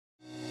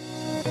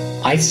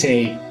I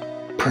say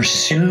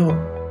pursue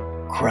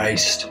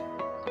Christ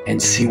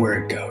and see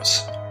where it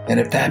goes. And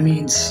if that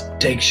means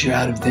takes you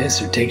out of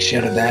this or takes you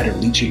out of that or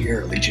leads you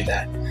here or leads you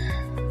that,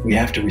 we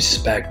have to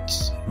respect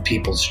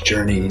people's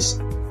journeys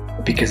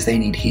because they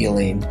need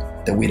healing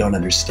that we don't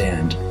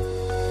understand.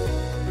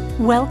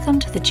 Welcome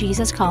to the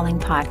Jesus Calling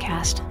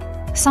podcast.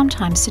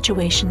 Sometimes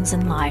situations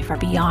in life are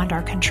beyond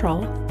our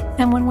control,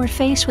 and when we're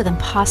faced with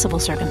impossible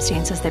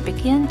circumstances that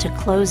begin to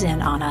close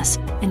in on us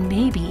and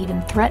maybe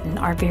even threaten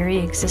our very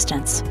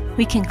existence,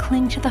 we can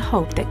cling to the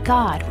hope that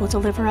God will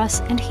deliver us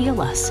and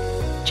heal us,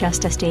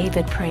 just as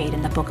David prayed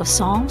in the book of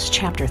Psalms,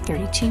 chapter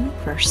 32,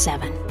 verse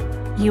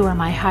 7. You are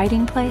my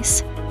hiding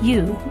place.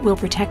 You will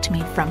protect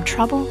me from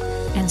trouble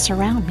and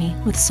surround me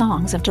with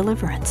songs of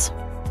deliverance.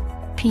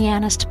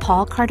 Pianist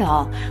Paul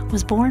Cardall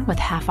was born with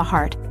half a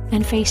heart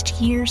and faced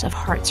years of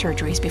heart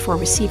surgeries before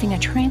receiving a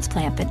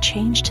transplant that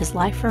changed his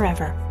life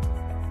forever.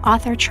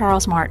 Author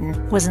Charles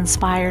Martin was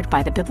inspired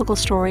by the biblical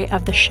story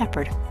of the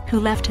shepherd who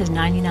left his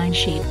 99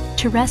 sheep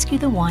to rescue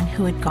the one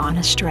who had gone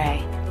astray,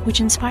 which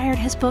inspired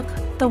his book,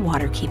 The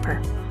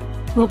Waterkeeper.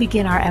 We'll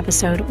begin our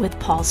episode with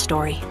Paul's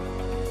story.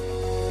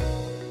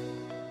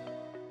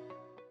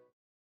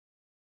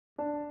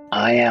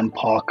 I am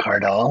Paul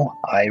Cardall.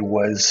 I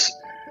was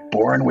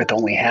born with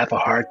only half a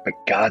heart, but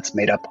God's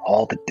made up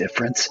all the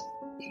difference.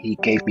 He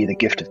gave me the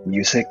gift of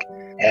music,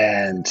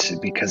 and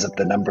because of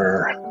the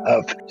number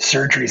of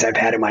surgeries I've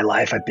had in my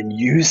life, I've been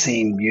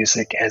using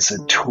music as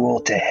a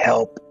tool to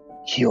help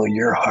heal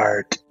your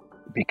heart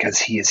because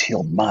He has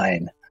healed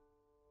mine.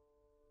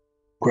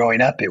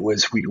 Growing up, it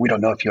was, we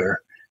don't know if you're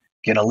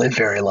going to live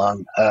very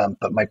long,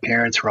 but my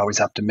parents were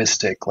always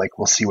optimistic, like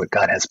we'll see what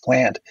God has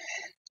planned.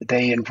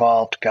 They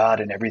involved God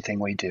in everything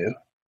we do.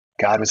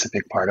 God was a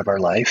big part of our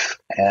life,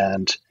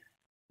 and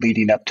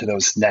leading up to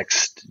those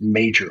next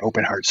major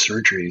open heart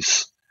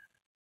surgeries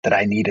that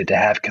I needed to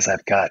have, because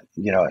I've got,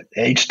 at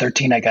age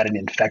 13, I got an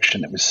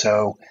infection that was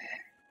so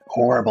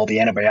horrible. The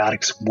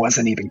antibiotics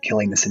wasn't even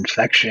killing this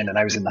infection, and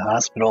I was in the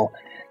hospital,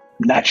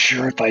 not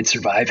sure if I'd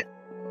survive.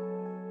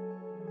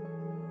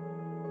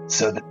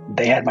 So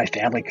they had my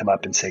family come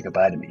up and say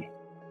goodbye to me.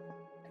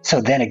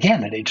 So then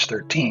again, at age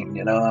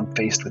 13, I'm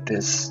faced with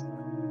this.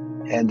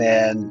 And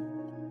then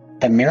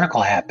the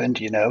miracle happened,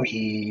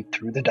 he,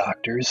 through the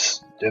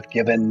doctors, have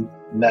given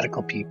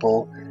medical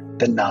people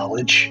the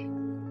knowledge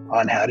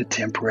on how to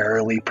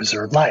temporarily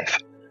preserve life.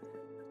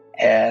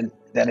 And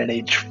then at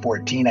age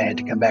 14, I had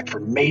to come back for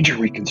major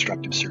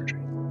reconstructive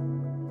surgery.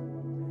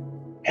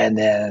 And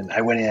then I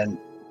went in,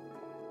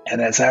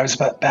 and as I was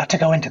about to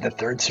go into the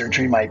third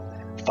surgery, my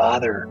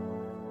father,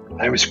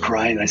 I was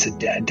crying. And I said,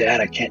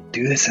 Dad, I can't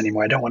do this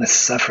anymore. I don't want to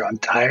suffer. I'm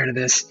tired of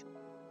this.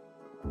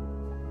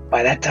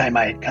 By that time,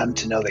 I had come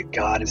to know that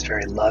God is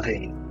very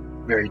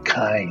loving, very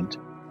kind,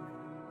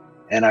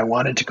 and I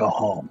wanted to go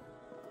home.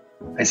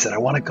 I said, I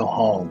want to go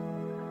home.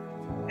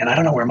 And I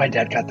don't know where my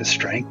dad got the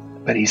strength,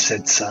 but he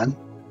said, son,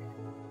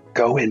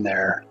 go in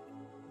there,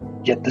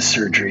 get the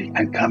surgery,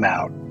 and come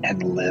out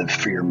and live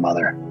for your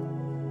mother.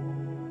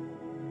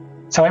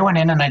 So I went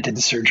in and I did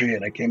the surgery,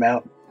 and I came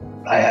out.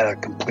 I had a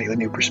completely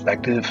new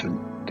perspective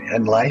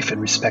and life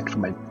and respect for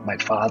my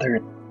father.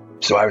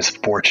 So I was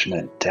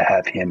fortunate to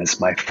have him as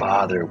my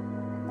father.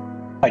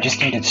 I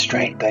just needed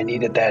strength. I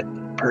needed that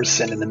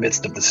person in the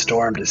midst of the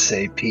storm to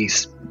say,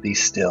 peace, be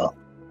still.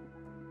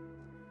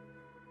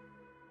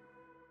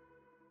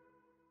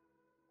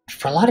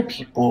 For a lot of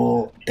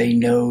people, they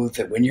know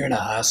that when you're in a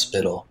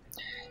hospital,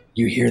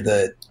 you hear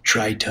the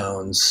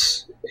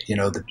tritones,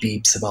 the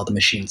beeps of all the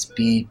machines,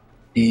 beep,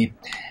 beep.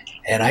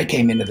 And I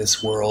came into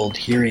this world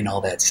hearing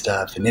all that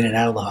stuff, and in and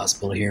out of the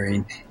hospital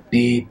hearing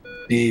beep,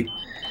 beep.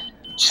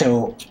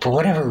 So for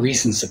whatever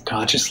reason,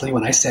 subconsciously,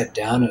 when I sat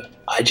down,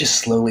 I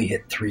just slowly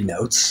hit 3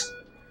 notes.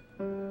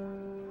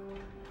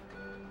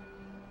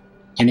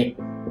 And it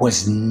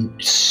was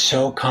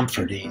so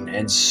comforting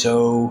and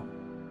so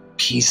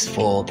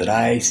peaceful that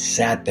I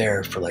sat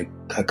there for like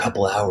a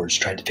couple hours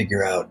trying to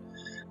figure out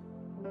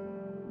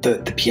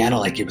the piano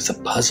like it was a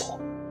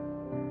puzzle.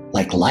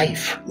 Like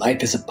life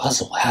is a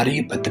puzzle. How do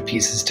you put the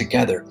pieces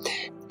together?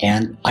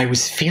 And I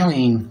was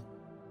feeling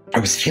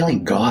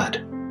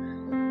God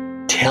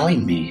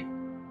telling me,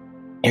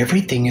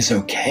 everything is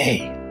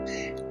okay.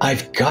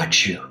 I've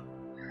got you.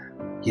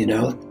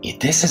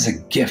 This is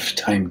a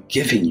gift I'm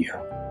giving you.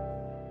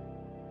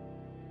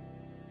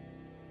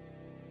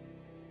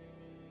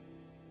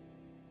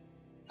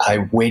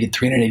 I waited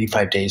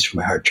 385 days for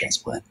my heart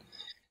transplant.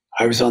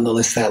 I was on the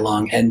list that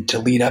long. And to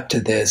lead up to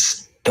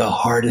this, the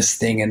hardest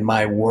thing in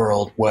my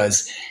world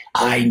was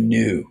I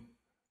knew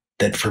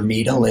that for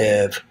me to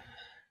live,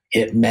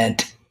 it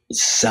meant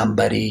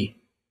somebody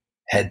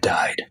had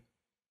died.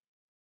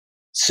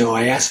 So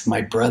I asked my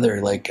brother,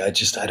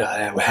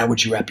 how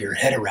would you wrap your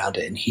head around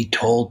it? And he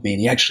told me, and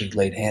he actually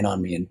laid hand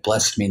on me and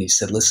blessed me. And he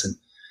said, listen,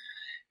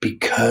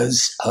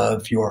 because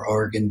of your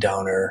organ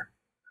donor,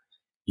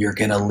 you're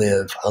going to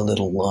live a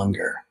little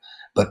longer.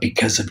 But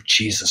because of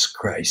Jesus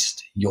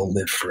Christ, you'll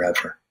live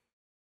forever.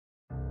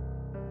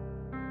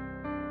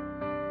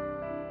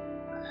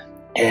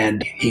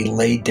 And he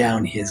laid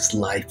down his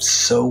life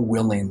so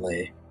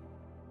willingly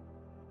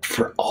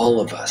for all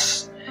of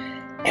us.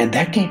 And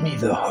that gave me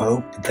the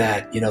hope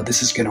that,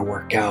 this is going to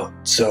work out.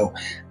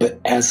 But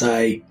as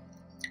I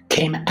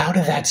came out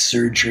of that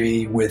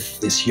surgery with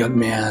this young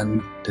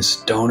man,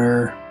 this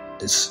donor,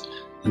 this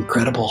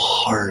incredible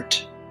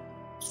heart,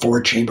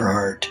 4-chamber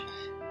heart,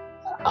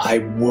 I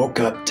woke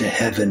up to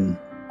heaven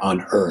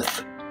on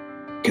earth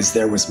because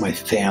there was my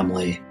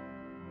family.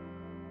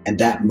 And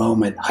that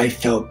moment, I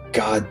felt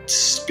God's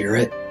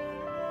Spirit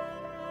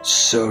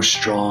so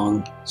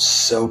strong,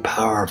 so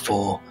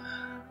powerful.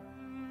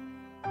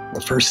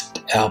 The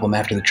first album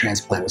after the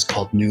transplant was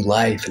called New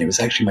Life, and it was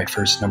actually my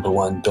first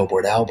 #1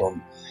 Billboard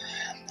album,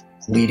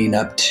 leading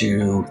up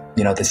to,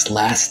 this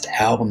last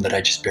album that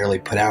I just barely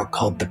put out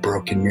called The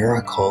Broken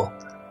Miracle.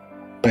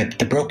 But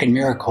The Broken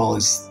Miracle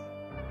is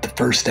the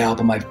first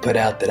album I've put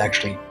out that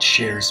actually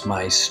shares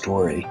my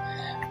story.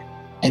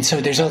 And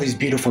so there's all these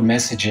beautiful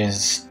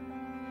messages.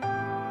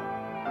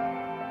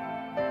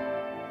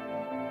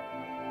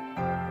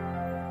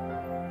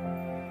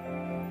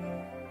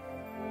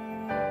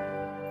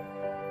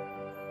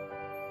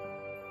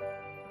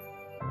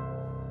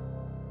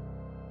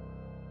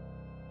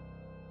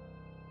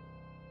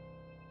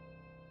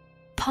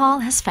 Paul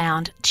has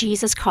found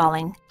Jesus'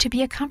 calling to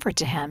be a comfort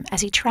to him as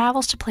he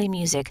travels to play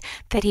music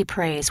that he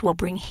prays will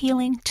bring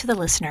healing to the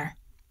listener.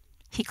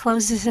 He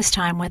closes his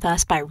time with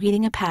us by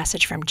reading a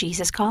passage from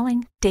Jesus'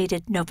 Calling,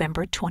 dated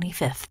November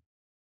 25th.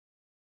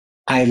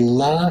 I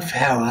love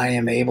how I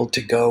am able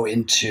to go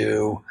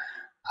into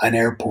an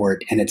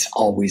airport and it's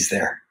always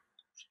there.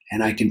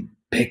 And I can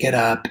pick it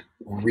up,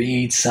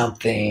 read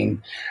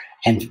something,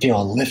 and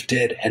feel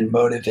lifted and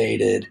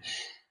motivated.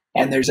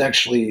 And there's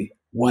actually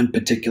one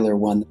particular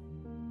one.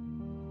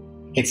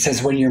 It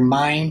says, when your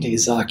mind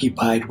is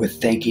occupied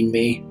with thanking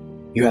me,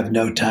 you have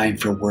no time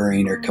for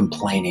worrying or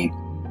complaining.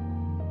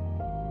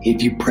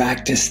 If you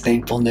practice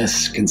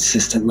thankfulness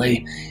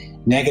consistently,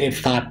 negative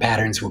thought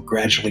patterns will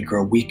gradually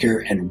grow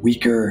weaker and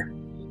weaker.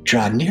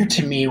 Draw near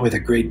to me with a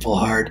grateful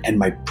heart, and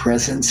my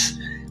presence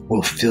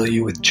will fill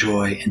you with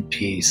joy and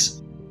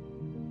peace.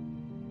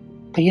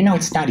 But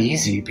it's not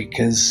easy,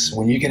 because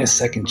when you get a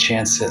second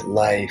chance at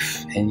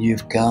life and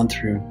you've gone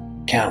through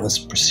countless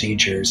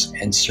procedures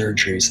and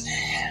surgeries,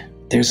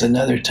 there's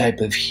another type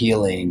of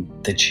healing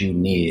that you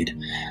need.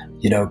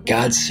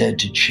 God said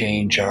to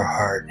change our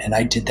heart, and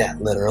I did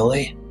that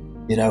literally.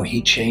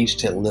 He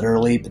changed it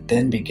literally, but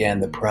then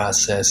began the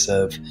process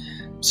of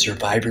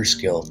survivor's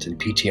guilt and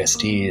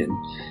PTSD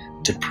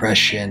and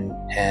depression.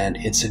 And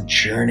it's a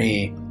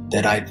journey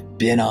that I've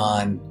been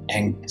on.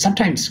 And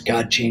sometimes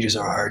God changes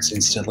our hearts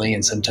instantly,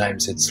 and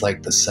sometimes it's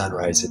like the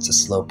sunrise. It's a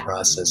slow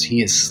process.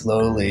 He is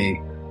slowly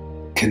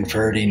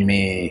converting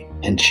me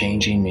and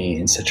changing me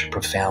in such a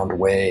profound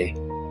way.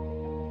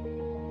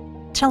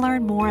 To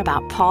learn more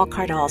about Paul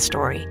Cardall's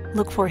story,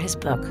 look for his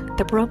book,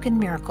 The Broken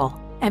Miracle,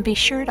 and be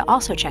sure to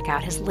also check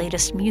out his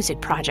latest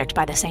music project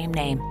by the same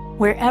name,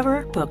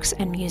 wherever books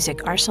and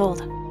music are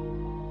sold.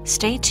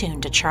 Stay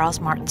tuned to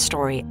Charles Martin's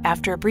story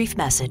after a brief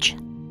message.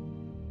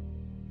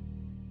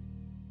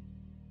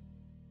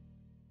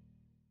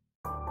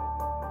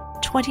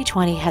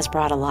 "2020 has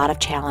brought a lot of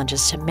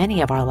challenges to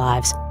many of our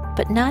lives,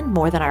 but none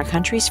more than our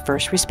country's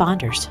first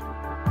responders.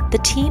 The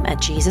team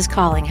at Jesus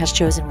Calling has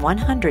chosen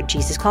 100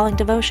 Jesus Calling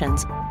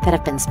devotions that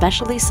have been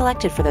specially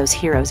selected for those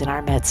heroes in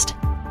our midst.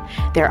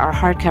 There are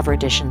hardcover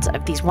editions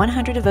of these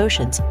 100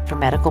 devotions for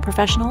medical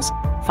professionals,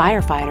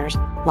 firefighters,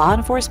 law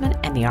enforcement,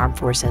 and the armed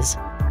forces.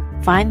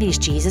 Find these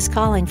Jesus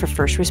Calling for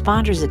First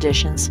Responders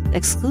editions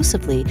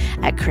exclusively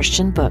at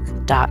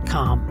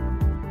christianbook.com.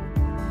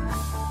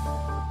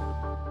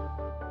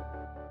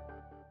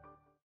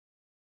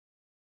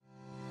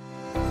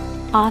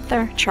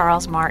 Author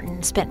Charles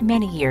Martin spent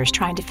many years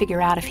trying to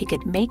figure out if he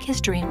could make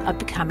his dream of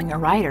becoming a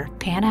writer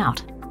pan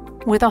out.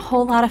 With a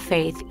whole lot of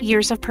faith,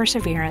 years of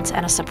perseverance,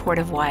 and a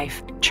supportive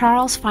wife,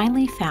 Charles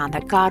finally found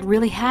that God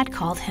really had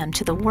called him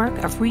to the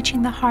work of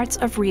reaching the hearts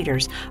of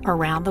readers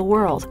around the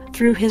world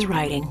through his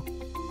writing.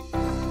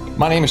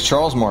 My name is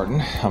Charles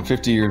Martin. I'm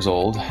 50 years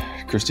old.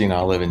 Christy and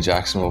I live in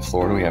Jacksonville,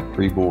 Florida. We have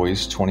 3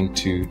 boys,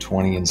 22,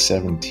 20, and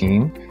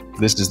 17.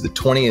 This is the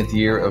 20th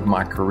year of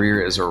my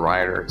career as a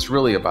writer. It's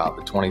really about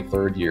the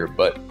 23rd year,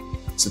 but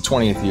it's the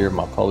 20th year of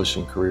my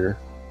publishing career.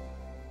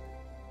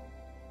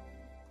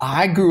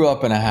 I grew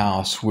up in a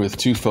house with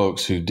 2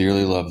 folks who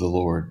dearly loved the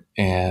Lord.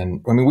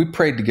 And we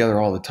prayed together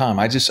all the time.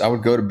 I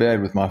would go to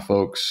bed with my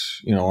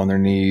folks, on their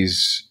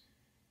knees,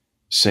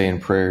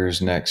 saying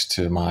prayers next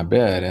to my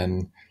bed.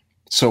 And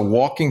so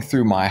walking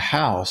through my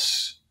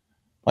house,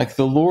 like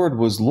the Lord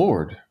was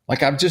Lord.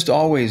 Like I've just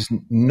always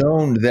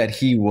known that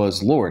he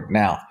was Lord.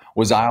 Now,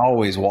 was I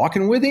always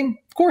walking with him?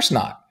 Of course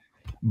not.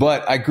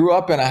 But I grew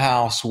up in a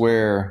house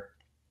where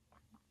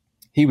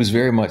he was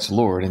very much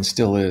Lord and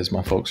still is.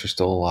 My folks are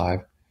still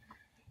alive.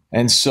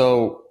 And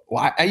so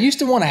I used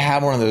to want to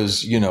have one of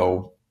those,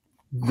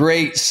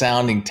 great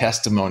sounding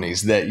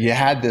testimonies that you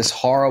had this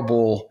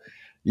horrible,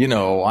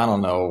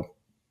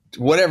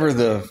 whatever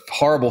the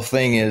horrible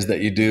thing is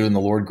that you do, and the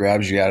Lord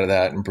grabs you out of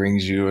that and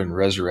brings you and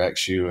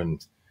resurrects you.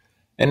 And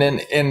then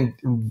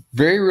in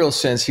very real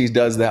sense, he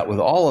does that with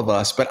all of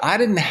us. But I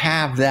didn't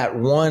have that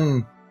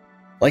one,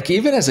 like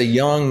even as a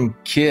young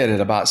kid at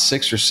about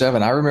 6 or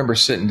 7, I remember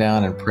sitting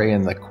down and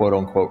praying the quote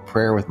unquote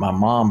prayer with my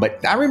mom.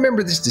 But I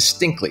remember this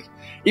distinctly.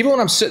 Even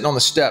when I'm sitting on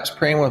the steps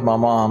praying with my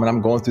mom and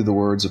I'm going through the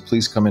words of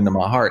please come into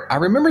my heart, I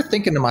remember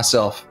thinking to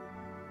myself,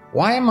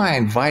 why am I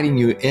inviting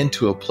you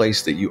into a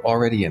place that you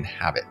already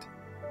inhabit?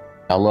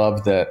 I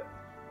love that,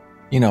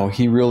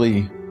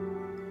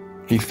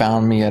 he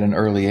found me at an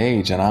early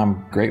age, and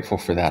I'm grateful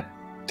for that.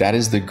 That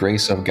is the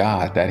grace of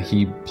God, that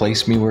he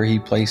placed me where he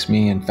placed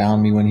me and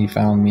found me when he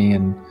found me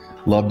and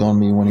loved on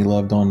me when he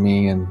loved on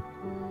me. And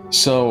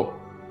so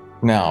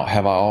now,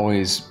 have I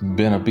always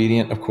been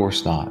obedient? Of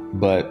course not.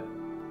 But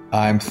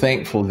I'm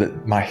thankful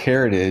that my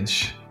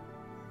heritage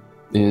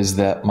is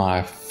that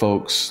my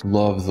folks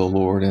love the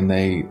Lord, and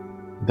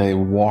they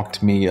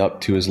walked me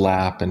up to his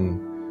lap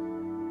and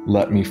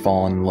let me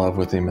fall in love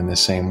with him in the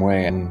same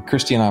way. And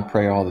Christy and I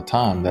pray all the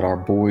time that our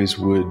boys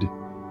would,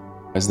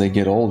 as they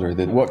get older,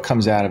 that what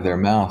comes out of their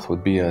mouth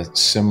would be a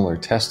similar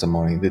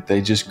testimony, that they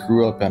just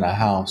grew up in a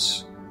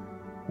house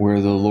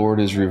where the Lord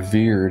is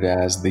revered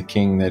as the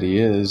King that he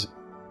is.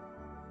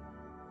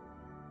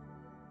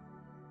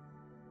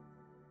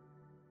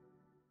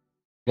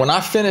 When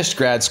I finished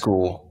grad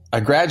school,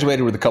 I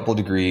graduated with a couple of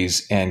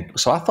degrees, and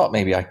so I thought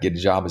maybe I could get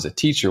a job as a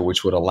teacher,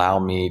 which would allow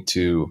me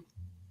to,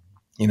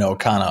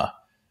 kind of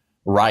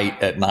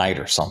write at night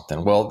or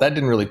something. Well, that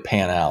didn't really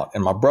pan out.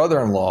 And my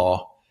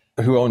brother-in-law,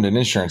 who owned an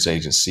insurance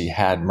agency,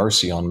 had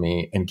mercy on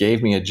me and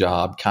gave me a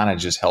job kind of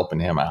just helping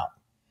him out.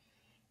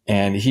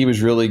 And he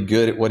was really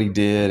good at what he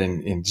did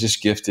and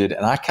just gifted.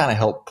 And I kind of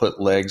helped put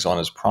legs on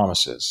his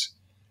promises.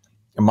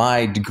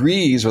 My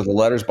degrees, or the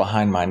letters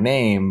behind my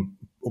name,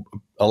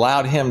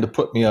 allowed him to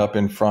put me up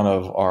in front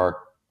of our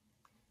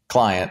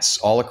clients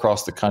all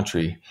across the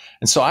country.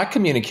 And so I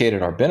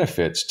communicated our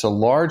benefits to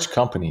large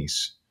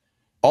companies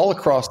all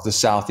across the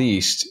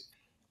Southeast.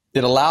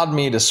 It allowed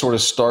me to sort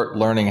of start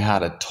learning how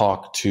to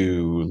talk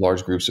to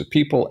large groups of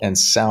people and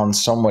sound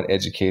somewhat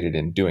educated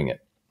in doing it.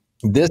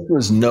 This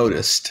was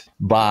noticed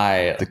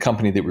by the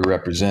company that we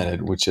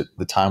represented, which at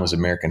the time was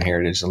American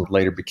Heritage and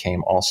later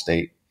became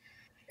Allstate.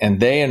 And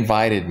they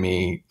invited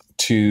me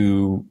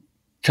to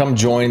come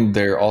join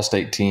their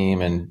Allstate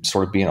team and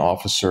sort of be an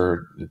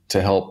officer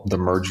to help the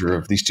merger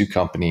of these two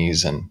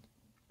companies. And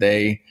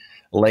they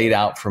laid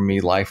out for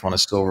me life on a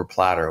silver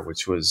platter,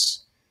 which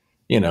was,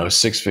 a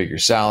 6-figure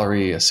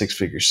salary, a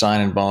 6-figure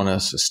sign-in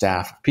bonus, a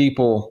staff of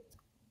people,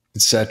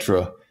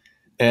 etc.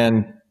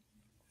 And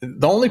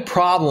the only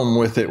problem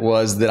with it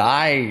was that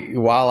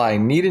while I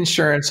need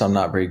insurance, I'm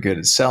not very good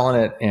at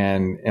selling it.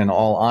 And in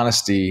all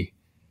honesty,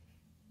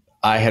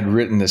 I had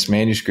written this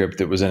manuscript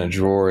that was in a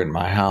drawer in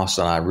my house,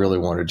 and I really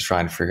wanted to try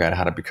and figure out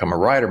how to become a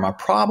writer. My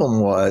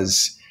problem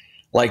was,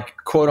 like,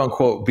 quote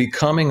unquote,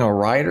 becoming a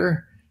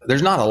writer.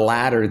 There's not a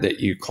ladder that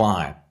you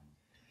climb.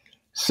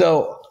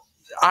 So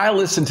I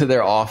listened to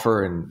their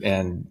offer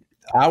and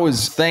I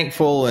was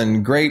thankful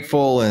and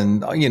grateful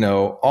and,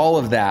 all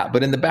of that.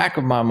 But in the back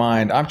of my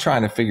mind, I'm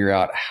trying to figure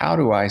out, how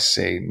do I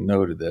say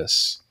no to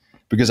this?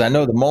 Because I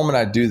know the moment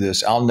I do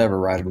this, I'll never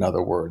write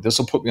another word. This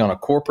will put me on a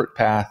corporate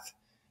path,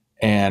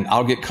 and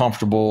I'll get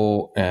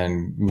comfortable,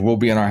 and we'll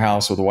be in our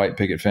house with a white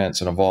picket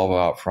fence and a Volvo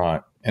out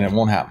front, and it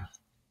won't happen.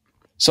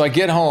 So I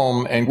get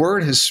home, and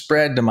word has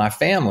spread to my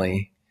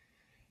family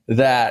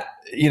that,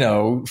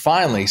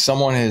 finally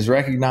someone has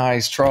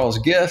recognized Charles'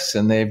 gifts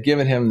and they've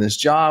given him this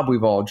job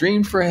we've all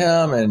dreamed for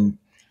him. And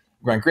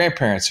my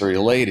grandparents are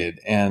elated.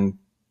 And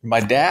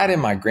my dad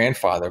and my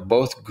grandfather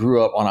both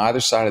grew up on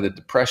either side of the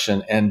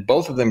Depression, and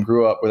both of them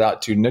grew up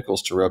without 2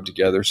 nickels to rub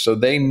together. So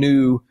they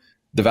knew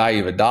the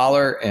value of a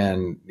dollar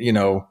and,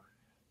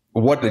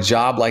 what a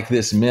job like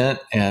this meant.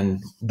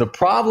 And the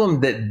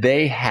problem that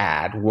they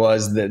had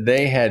was that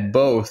they had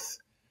both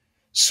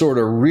sort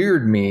of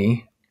reared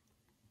me,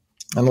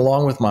 and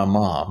along with my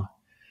mom,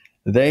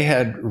 they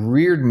had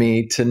reared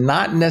me to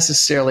not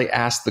necessarily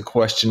ask the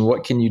question,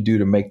 what can you do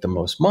to make the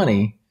most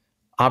money?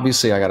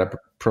 Obviously, I got to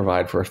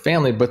provide for a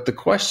family. But the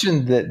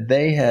question that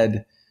they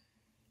had,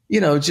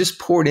 just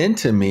poured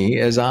into me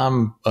as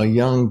I'm a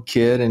young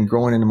kid and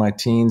growing into my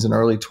teens and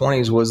early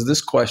 20s was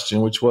this question,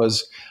 which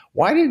was,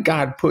 why did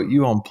God put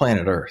you on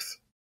planet Earth?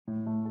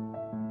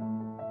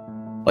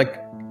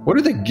 Like, what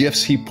are the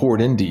gifts he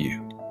poured into you?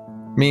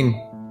 I mean,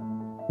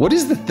 what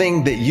is the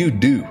thing that you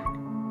do?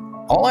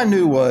 All I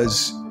knew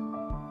was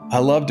I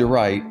loved to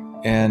write,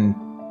 and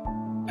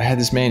I had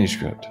this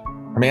manuscript.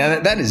 I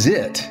mean, that is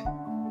it.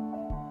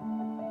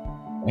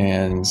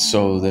 And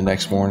so the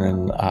next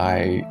morning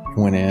I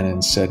went in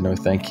and said no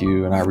thank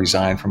you, and I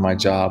resigned from my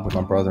job with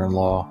my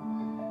brother-in-law,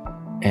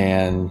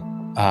 and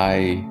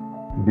I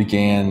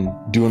began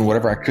doing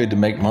whatever I could to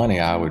make money.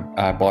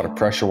 I bought a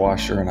pressure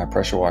washer, and I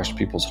pressure washed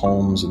people's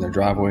homes and their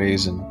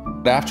driveways.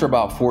 And after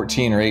about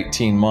 14 or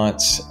 18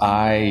 months,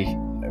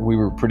 we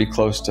were pretty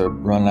close to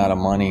running out of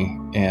money,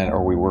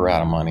 or we were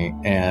out of money.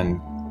 And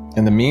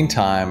in the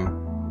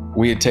meantime,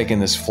 we had taken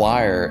this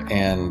flyer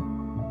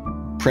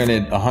and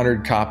printed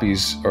 100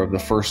 copies of the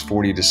first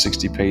 40 to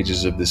 60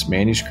 pages of this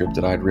manuscript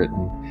that I'd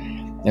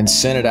written and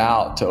sent it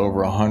out to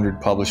over 100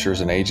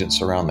 publishers and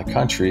agents around the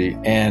country.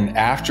 And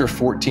after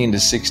 14 to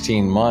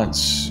 16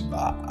 months,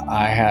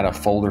 I had a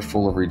folder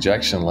full of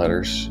rejection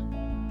letters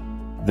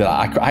that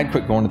I'd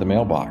quit going to the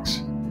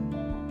mailbox.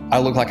 I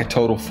looked like a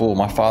total fool.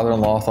 My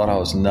father-in-law thought I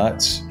was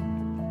nuts.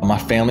 My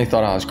family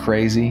thought I was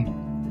crazy.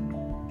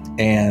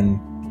 And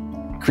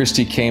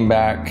Christy came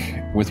back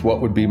with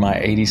what would be my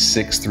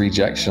 86th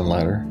rejection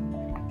letter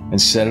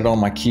and set it on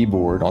my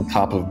keyboard on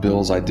top of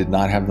bills I did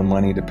not have the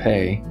money to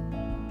pay,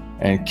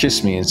 and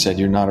kissed me and said,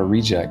 "You're not a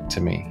reject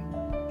to me."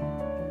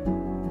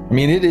 I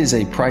mean, it is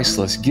a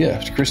priceless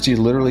gift. Christy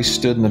literally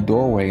stood in the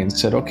doorway and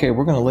said, "Okay,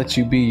 we're going to let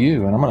you be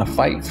you, and I'm going to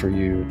fight for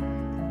you."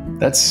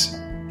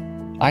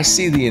 I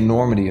see the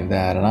enormity of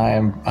that, and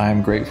I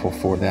am grateful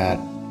for that.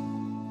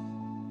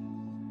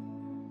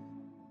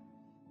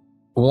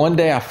 One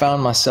day I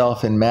found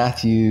myself in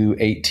Matthew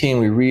 18.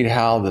 We read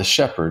how the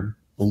shepherd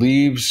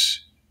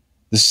leaves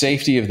the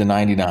safety of the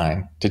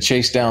 99 to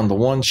chase down the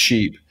one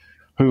sheep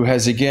who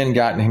has again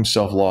gotten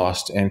himself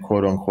lost and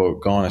quote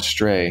unquote gone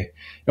astray.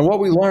 And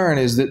what we learn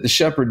is that the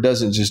shepherd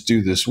doesn't just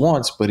do this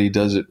once, but he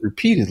does it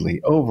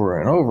repeatedly over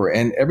and over.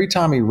 And every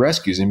time he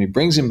rescues him, he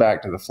brings him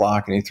back to the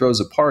flock and he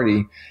throws a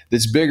party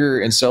that's bigger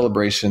in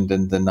celebration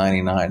than the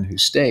 99 who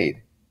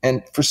stayed.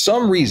 And for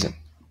some reason,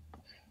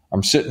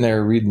 I'm sitting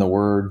there reading the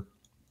word.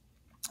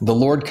 The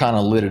Lord kind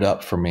of lit it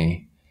up for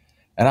me.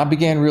 And I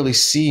began really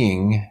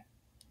seeing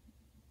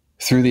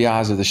through the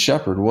eyes of the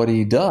shepherd what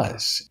he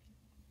does.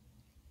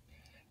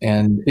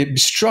 And it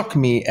struck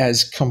me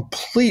as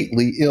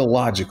completely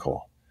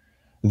illogical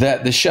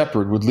that the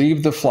shepherd would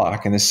leave the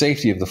flock and the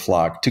safety of the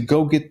flock to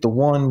go get the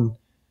one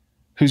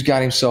who's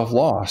got himself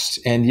lost.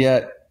 And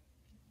yet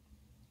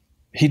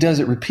he does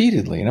it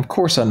repeatedly. And of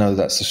course I know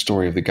that's the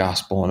story of the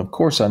gospel. And of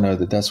course I know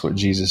that that's what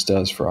Jesus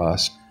does for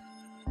us.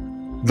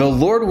 The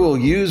Lord will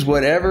use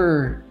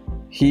whatever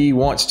he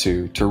wants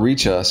to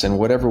reach us in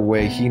whatever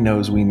way he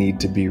knows we need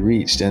to be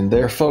reached. And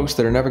there are folks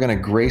that are never going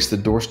to grace the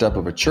doorstep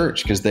of a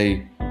church because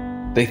they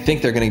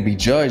think they're going to be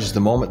judged the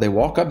moment they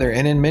walk up there.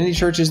 And in many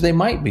churches, they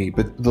might be.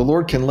 But the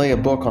Lord can lay a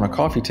book on a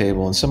coffee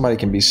table and somebody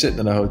can be sitting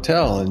in a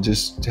hotel and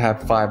just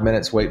have 5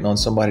 minutes waiting on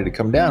somebody to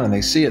come down, and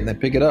they see it and they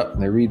pick it up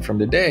and they read from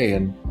today.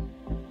 And,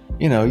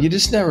 you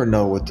just never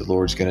know what the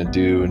Lord's going to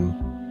do. And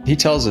he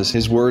tells us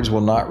his words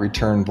will not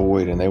return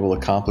void and they will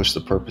accomplish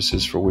the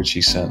purposes for which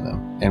he sent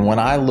them. And when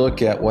I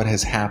look at what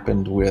has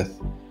happened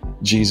with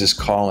Jesus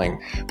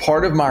calling,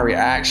 part of my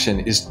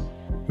reaction is,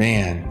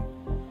 man,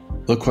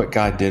 look what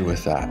God did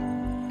with that.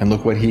 And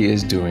look what he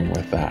is doing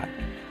with that.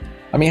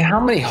 I mean,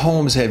 how many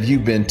homes have you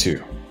been to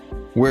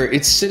where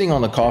it's sitting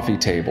on the coffee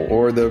table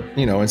or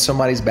in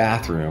somebody's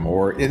bathroom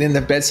or in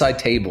the bedside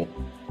table?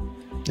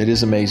 It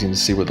is amazing to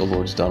see what the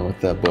Lord's done with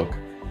that book.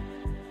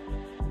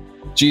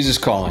 Jesus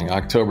Calling,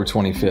 October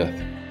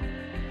 25th.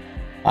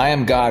 I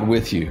am God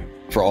with you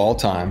for all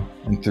time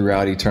and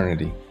throughout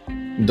eternity.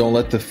 Don't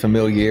let the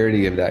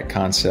familiarity of that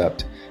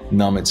concept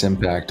numb its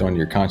impact on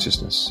your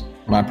consciousness.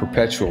 My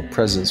perpetual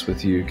presence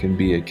with you can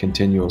be a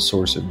continual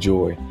source of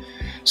joy,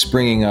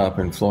 springing up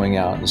and flowing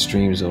out in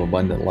streams of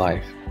abundant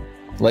life.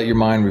 Let your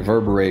mind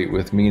reverberate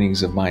with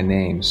meanings of my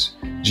names: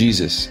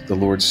 Jesus, the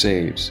Lord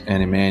saves,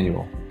 and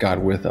Emmanuel,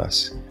 God with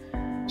us.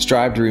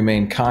 Strive to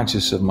remain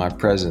conscious of my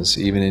presence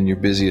even in your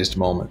busiest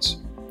moments.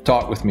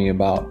 Talk with me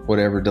about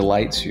whatever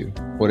delights you,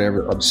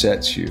 whatever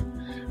upsets you,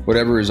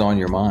 whatever is on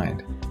your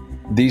mind.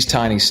 These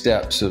tiny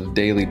steps of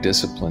daily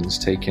disciplines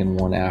taken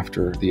one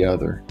after the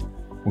other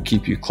will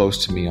keep you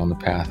close to me on the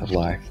path of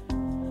life.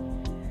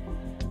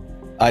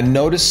 I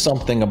noticed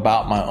something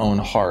about my own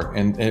heart,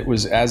 and it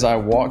was as I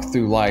walked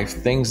through life,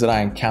 things that I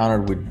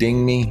encountered would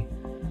ding me,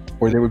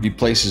 or there would be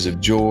places of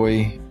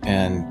joy,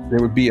 and there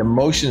would be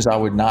emotions I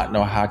would not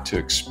know how to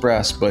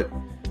express, but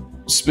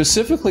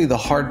specifically the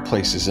hard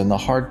places and the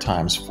hard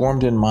times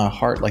formed in my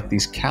heart like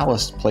these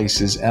calloused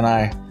places, and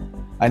I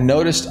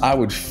noticed I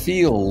would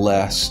feel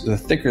less the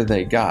thicker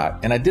they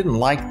got, and I didn't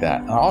like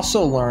that. I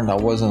also learned I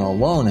wasn't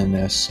alone in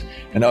this,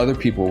 and other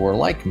people were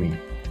like me.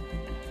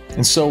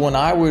 And so when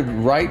I would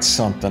write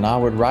something, I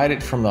would write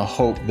it from the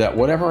hope that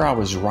whatever I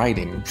was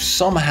writing,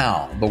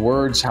 somehow the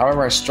words,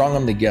 however I strung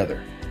them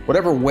together,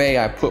 whatever way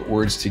I put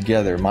words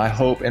together, my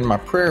hope and my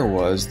prayer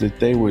was that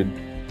they would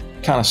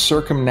kind of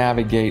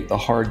circumnavigate the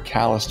hard,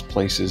 calloused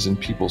places in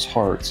people's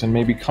hearts and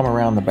maybe come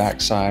around the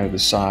backside or the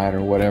side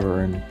or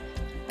whatever and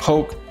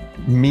poke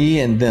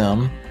me and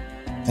them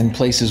in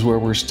places where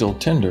we're still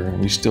tender and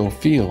we still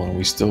feel and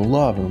we still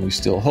love and we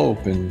still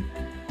hope, and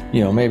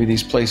maybe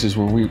these places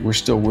where we're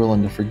still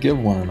willing to forgive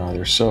one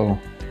another. So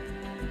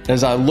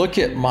as I look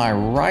at my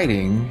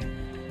writing,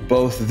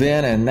 both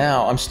then and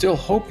now, I'm still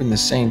hoping the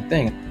same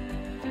thing.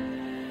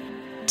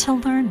 To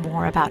learn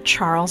more about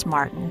Charles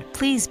Martin,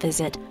 please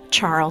visit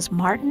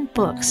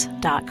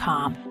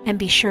charlesmartinbooks.com and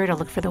be sure to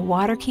look for The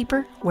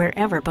Waterkeeper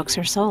wherever books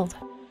are sold.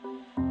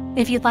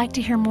 If you'd like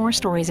to hear more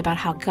stories about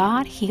how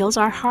God heals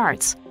our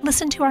hearts,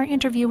 listen to our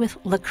interview with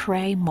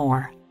Lecrae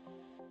Moore.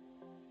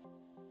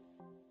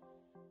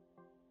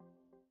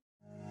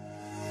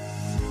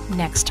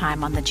 Next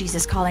time on the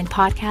Jesus Calling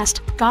podcast,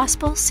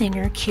 gospel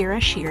singer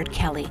Kira Sheard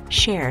Kelly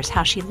shares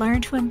how she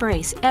learned to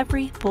embrace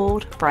every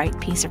bold, bright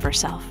piece of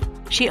herself.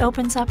 She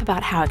opens up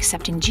about how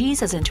accepting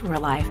Jesus into her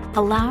life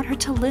allowed her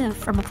to live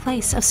from a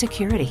place of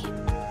security.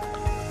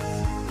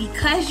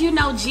 Because you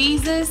know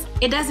Jesus,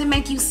 it doesn't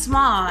make you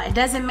small. It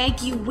doesn't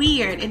make you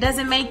weird. It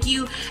doesn't make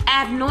you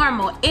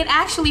abnormal. It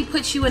actually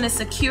puts you in a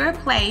secure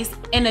place,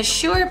 in a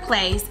sure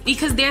place,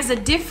 because there's a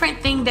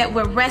different thing that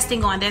we're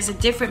resting on. There's a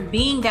different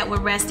being that we're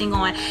resting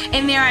on.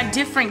 And there are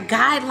different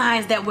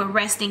guidelines that we're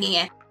resting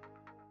in.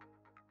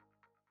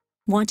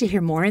 Want to hear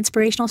more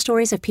inspirational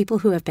stories of people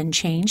who have been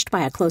changed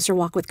by a closer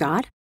walk with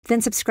God? Then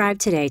subscribe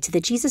today to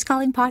the Jesus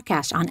Calling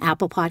podcast on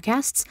Apple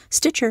Podcasts,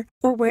 Stitcher,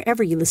 or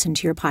wherever you listen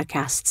to your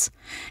podcasts.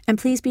 And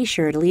please be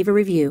sure to leave a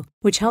review,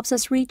 which helps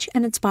us reach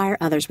and inspire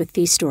others with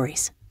these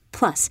stories.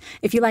 Plus,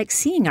 if you like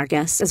seeing our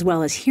guests as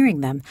well as hearing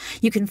them,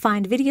 you can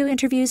find video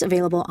interviews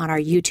available on our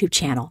YouTube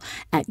channel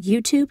at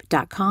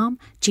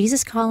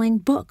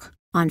youtube.com/JesusCallingBook,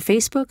 on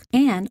Facebook,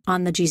 and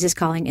on the Jesus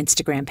Calling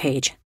Instagram page.